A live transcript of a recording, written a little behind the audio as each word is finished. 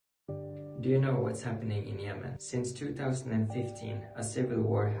Do you know what's happening in Yemen? Since 2015, a civil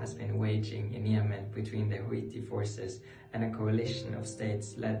war has been waging in Yemen between the Houthi forces and a coalition of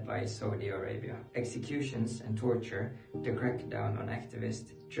states led by Saudi Arabia. Executions and torture, the crackdown on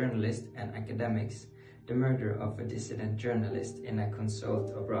activists, journalists and academics, the murder of a dissident journalist in a consulate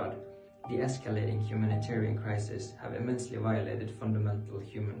abroad, the escalating humanitarian crisis have immensely violated fundamental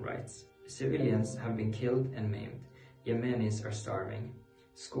human rights. Civilians have been killed and maimed. Yemenis are starving.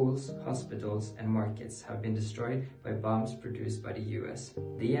 Schools, hospitals and markets have been destroyed by bombs produced by the US.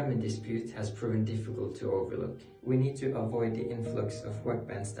 The Yemen dispute has proven difficult to overlook. We need to avoid the influx of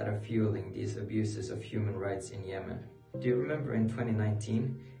weapons that are fueling these abuses of human rights in Yemen. Do you remember in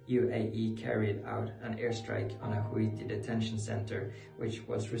 2019, UAE carried out an airstrike on a Houthi detention center, which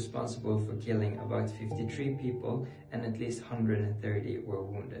was responsible for killing about 53 people and at least 130 were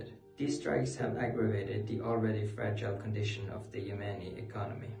wounded. These strikes have aggravated the already fragile condition of the Yemeni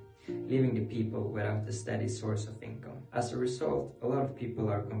economy, leaving the people without a steady source of income. As a result, a lot of people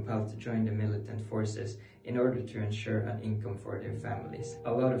are compelled to join the militant forces in order to ensure an income for their families.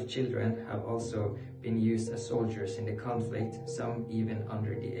 A lot of children have also been used as soldiers in the conflict, some even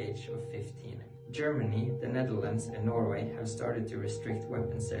under the age of 15. Germany, the Netherlands and Norway have started to restrict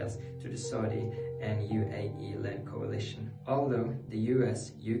weapon sales to the Saudi and UAE-led coalition. Although the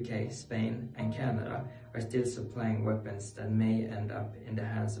US, UK, Spain and Canada are still supplying weapons that may end up in the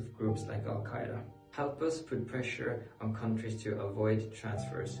hands of groups like Al-Qaeda. Help us put pressure on countries to avoid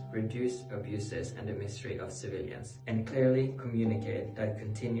transfers, reduce abuses and the misery of civilians, and clearly communicate that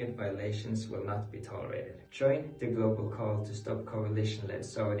continued violations will not be tolerated. Join the global call to stop coalition-led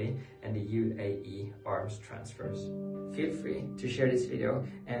Saudi and the UAE arms transfers. Feel free to share this video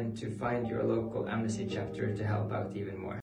and to find your local embassy chapter to help out even more.